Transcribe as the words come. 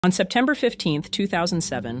On September 15,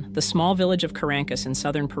 2007, the small village of Carrington in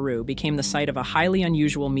southern Peru became the site of a highly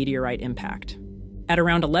unusual meteorite impact. At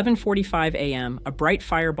around 11:45 a.m., a bright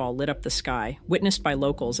fireball lit up the sky, witnessed by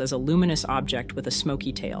locals as a luminous object with a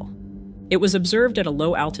smoky tail. It was observed at a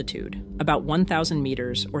low altitude, about 1,000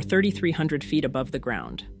 meters or 3,300 feet above the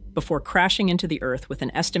ground, before crashing into the Earth with an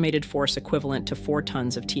estimated force equivalent to 4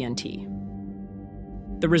 tons of TNT.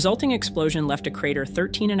 The resulting explosion left a crater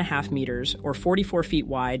 13.5 meters or 44 feet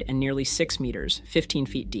wide and nearly 6 meters, 15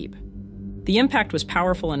 feet deep. The impact was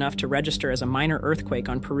powerful enough to register as a minor earthquake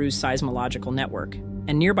on Peru's seismological network,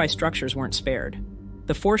 and nearby structures weren't spared.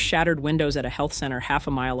 The force shattered windows at a health center half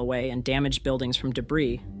a mile away and damaged buildings from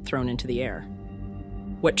debris thrown into the air.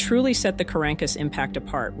 What truly set the Carrington impact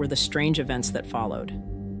apart were the strange events that followed.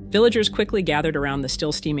 Villagers quickly gathered around the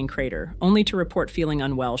still-steaming crater, only to report feeling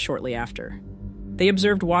unwell shortly after. They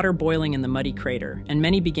observed water boiling in the muddy crater, and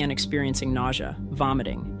many began experiencing nausea,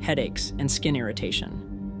 vomiting, headaches, and skin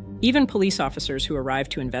irritation. Even police officers who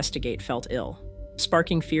arrived to investigate felt ill,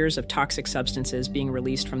 sparking fears of toxic substances being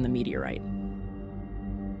released from the meteorite.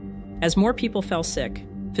 As more people fell sick,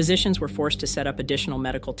 physicians were forced to set up additional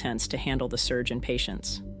medical tents to handle the surge in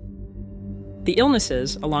patients. The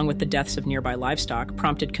illnesses, along with the deaths of nearby livestock,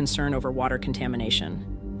 prompted concern over water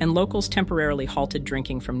contamination, and locals temporarily halted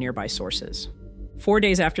drinking from nearby sources. 4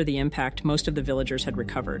 days after the impact, most of the villagers had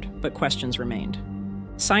recovered, but questions remained.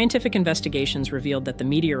 Scientific investigations revealed that the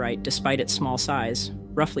meteorite, despite its small size,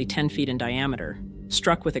 roughly 10 feet in diameter,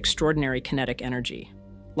 struck with extraordinary kinetic energy,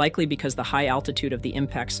 likely because the high altitude of the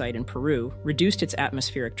impact site in Peru reduced its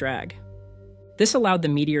atmospheric drag. This allowed the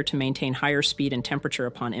meteor to maintain higher speed and temperature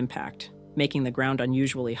upon impact, making the ground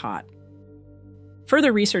unusually hot.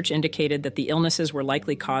 Further research indicated that the illnesses were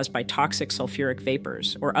likely caused by toxic sulfuric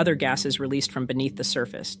vapors or other gases released from beneath the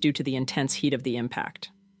surface due to the intense heat of the impact.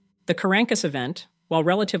 The Carrington Event, while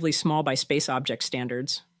relatively small by space object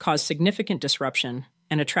standards, caused significant disruption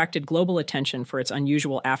and attracted global attention for its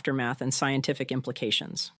unusual aftermath and scientific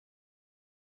implications.